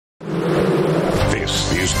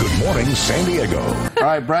Morning San Diego. All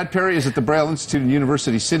right, Brad Perry is at the Braille Institute in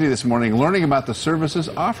University City this morning learning about the services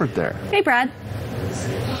offered there. Hey, Brad.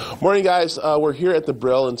 Morning, guys. We're here at the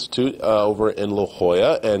Braille Institute over in La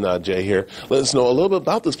Jolla, and Jay here let us know a little bit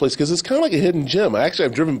about this place because it's kind of like a hidden gem. Actually,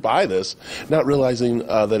 I've driven by this, not realizing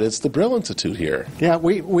that it's the Braille Institute here. Yeah,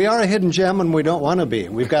 we are a hidden gem, and we don't want to be.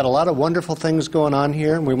 We've got a lot of wonderful things going on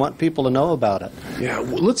here, and we want people to know about it. Yeah,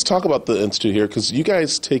 let's talk about the Institute here because you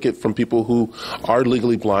guys take it from people who are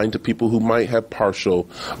legally blind to people who might have partial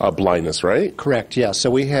blindness, right? Correct, yes.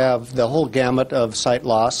 So we have the whole gamut of sight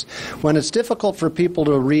loss. When it's difficult for people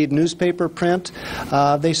to read newspaper print,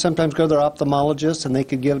 they sometimes go to their ophthalmologist, and they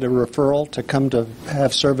could give a referral to come to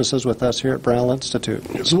have services with us here at Braille Institute.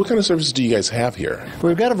 So what kind of services do you guys have here?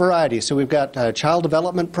 We've got a variety. So we've got child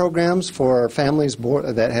development programs for families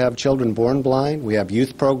that have children born blind. We have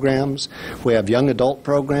youth programs. We have young adult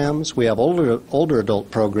programs. We have older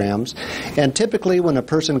adult programs. And typically when a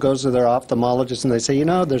person goes to their ophthalmologist and they say, you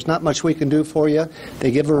know, there's not much we can do for you,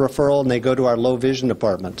 they give a referral and they go to our low vision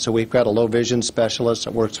department. So we've got a low vision specialist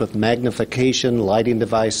that works with magnification, lighting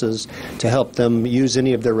devices to help them use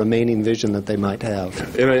any of their remaining vision that they might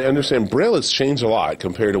have. And I understand Braille has changed a lot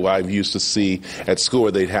compared to what I used to see at school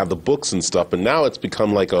where they'd have the books and stuff, but now it's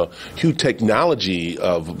become like a huge technology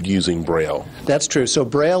of using Braille. That's true. So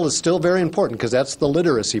Braille is still very important because that's the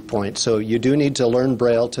literacy point. So you do need to learn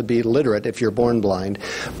Braille to be literate if you're born blind.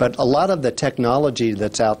 But a lot of the technology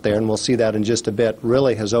that's out there, and we'll see that in just a bit,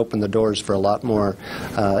 really has opened the doors for a lot more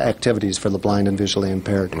activities for the blind and visually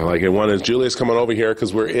impaired. I like it. One is Julia's coming over here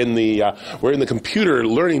because we're in the computer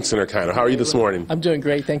learning center kind of. How are you this morning? I'm doing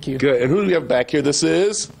great, thank you. Good. And who do we have back here? This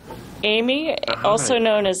is Amy, also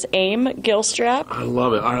known as AIM Gilstrap. I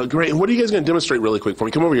love it. All right, great. And what are you guys going to demonstrate really quick for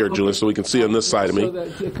me? Come over here, Julia, so we can see on this side of me. So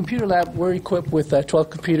the computer lab, we're equipped with 12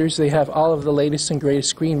 computers. They have all of the latest and greatest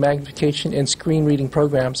screen magnification and screen reading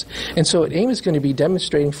programs. And so what AIM is going to be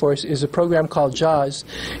demonstrating for us is a program called JAWS.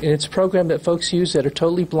 And it's a program that folks use that are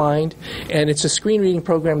totally blind. And it's a screen reading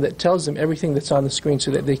program that tells them everything that's on the screen so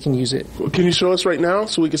that they can use it. Can you show us right now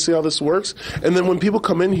so we can see how this works? And then when people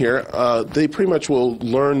come in here, they pretty much will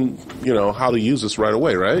learn how to use this right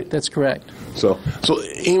away, right? That's correct. So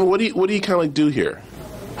Amy, what do you kind of like do here?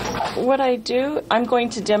 What I do, I'm going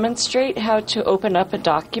to demonstrate how to open up a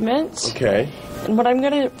document. Okay. And what I'm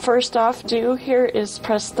going to first off do here is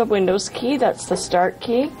press the Windows key, that's the Start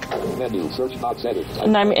key. Menu, search box, edit.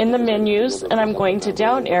 And I'm in the menus, and I'm going to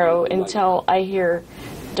down arrow until I hear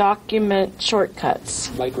Document Shortcuts.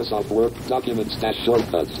 Microsoft Word Documents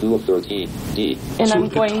Shortcuts 2 of 13 D. And so I'm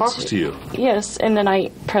going talks to you. Yes, and then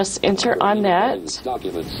I press Enter on that.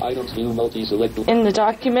 Documents items view multi-select. In the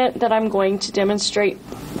document that I'm going to demonstrate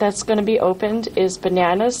that's going to be opened is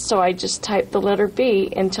bananas, so I just type the letter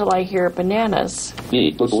B until I hear bananas.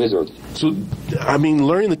 B, book wizard. So, I mean,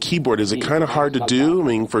 learning the keyboard, is it kind of hard to do? I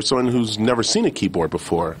mean, for someone who's never seen a keyboard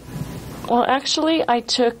before. Well, actually, I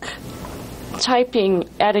took typing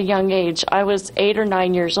at a young age. I was 8 or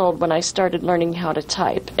 9 years old when I started learning how to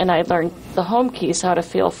type, and I learned the home keys, how to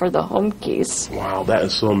feel for the home keys. Wow, that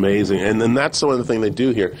is so amazing. And that's some of the thing they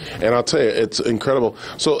do here. And I'll tell you, it's incredible.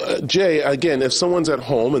 So, Jay, again, if someone's at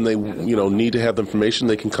home and they need to have the information,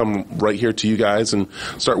 they can come right here to you guys and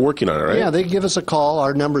start working on it, right? Yeah, they give us a call.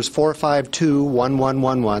 Our number is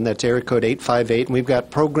 452-1111. That's area code 858. And we've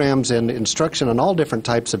got programs and instruction on all different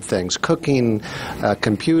types of things: cooking,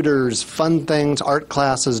 computers, fun things, art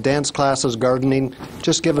classes, dance classes, gardening.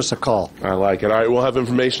 Just give us a call. I like it. All right, we'll have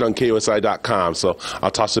information on KUSI.com. So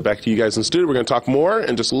I'll toss it back to you guys in the studio. We're going to talk more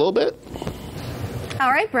in just a little bit. All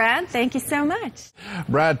right, Brad, thank you so much.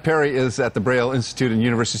 Brad Perry is at the Braille Institute in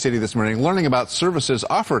University City this morning learning about services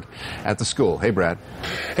offered at the school. Hey, Brad.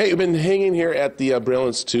 Hey, we've been hanging here at the Braille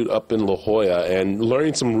Institute up in La Jolla and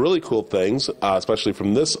learning some really cool things, especially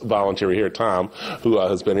from this volunteer here, Tom, who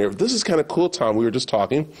has been here. This is kind of cool, Tom. We were just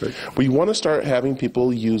talking. Right. We want to start having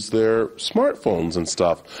people use their smartphones and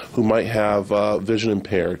stuff who might have vision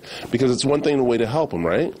impaired, because it's one thing, a way to help them,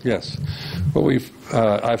 right? Yes. Well,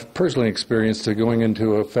 I've personally experienced going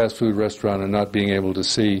into a fast food restaurant and not being able to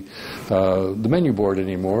see the menu board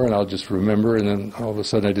anymore, and I'll just remember, and then all of a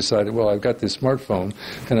sudden I decided, well, I've got this smartphone,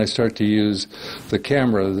 and I start to use the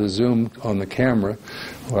camera, the zoom on the camera,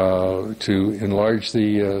 to enlarge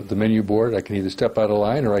the menu board. I can either step out of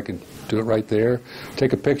line, or I can do it right there,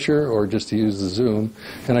 take a picture, or just to use the zoom,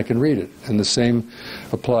 and I can read it. And the same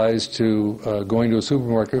applies to going to a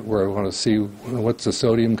supermarket where I want to see what the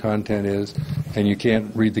sodium content is, and you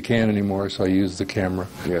can't read the can anymore, so I use the camera.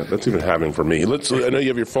 Yeah, that's even happening for me. I know you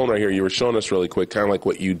have your phone right here. You were showing us really quick, kind of like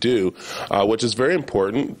what you do, which is very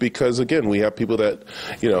important because, again, we have people that,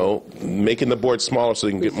 making the board smaller so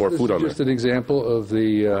they can get more food on there. Just an example of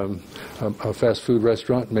the a fast food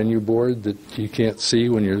restaurant menu board that you can't see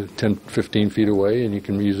when you're 10, 15 feet away, and you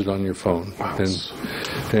can use it on your phone. Wow.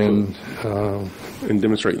 And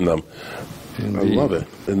demonstrating them. Indeed. I love it.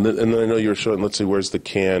 And then I know you were showing, let's see, where's the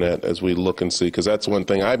can at as we look and see, because that's one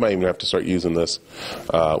thing. I might even have to start using this,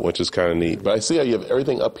 which is kind of neat. But I see how you have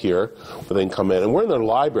everything up here where they can come in. And we're in their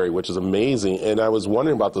library, which is amazing. And I was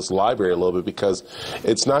wondering about this library a little bit because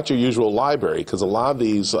it's not your usual library, because a lot of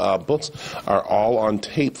these books are all on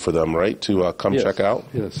tape for them, right, to come check out?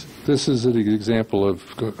 Yes. This is an example of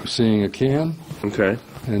seeing a can. Okay.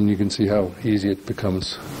 And you can see how easy it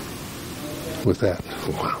becomes with that.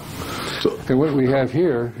 Wow. And what we have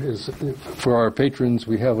here is, for our patrons,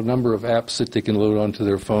 we have a number of apps that they can load onto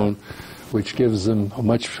their phone, which gives them a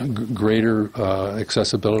much greater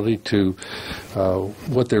accessibility to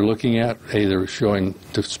what they're looking at. They're showing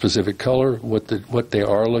the specific color, what they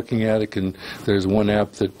are looking at. There's one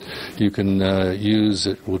app that you can use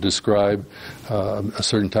that will describe a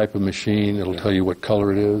certain type of machine. It'll tell you what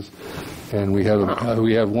color it is. And we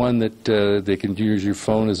have one that they can use your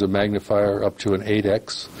phone as a magnifier up to an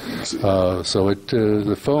 8x. So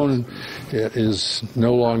the phone is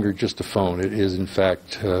no longer just a phone. It is, in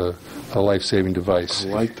fact, a life-saving device. I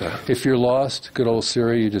like that. If you're lost, good old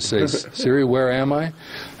Siri, you just say, Siri, where am I?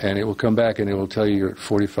 And it will come back and it will tell you you're at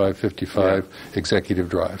 4555 Executive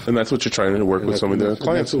Drive. And that's what you're trying to work with some of the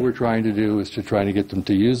clients. That's what we're trying to do, is to try to get them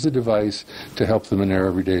to use the device to help them in their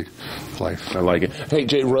everyday life. I like it. Hey,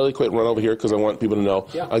 Jay, really quick, run over here because I want people to know.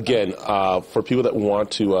 Yeah. Again, for people that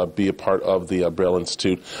want to be a part of the Braille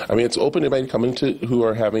Institute, I mean, it's open to anybody coming to who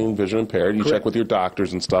are having vision impaired. You check with your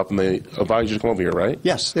doctors and stuff, and they advise you to come over here, right?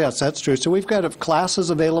 Yes, that's true. So we've got classes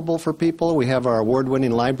available for people. We have our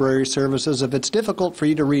award-winning library services. If it's difficult for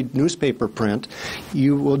you to read newspaper print,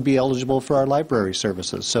 you would be eligible for our library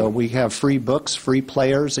services. So we have free books, free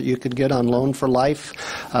players that you could get on loan for life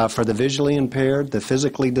for the visually impaired, the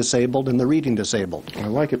physically disabled, and the reading disabled. I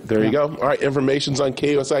like it. There you go. All right, information's on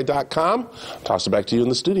KUSI.com. Toss it back to you in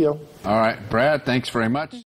the studio. All right, Brad, thanks very much.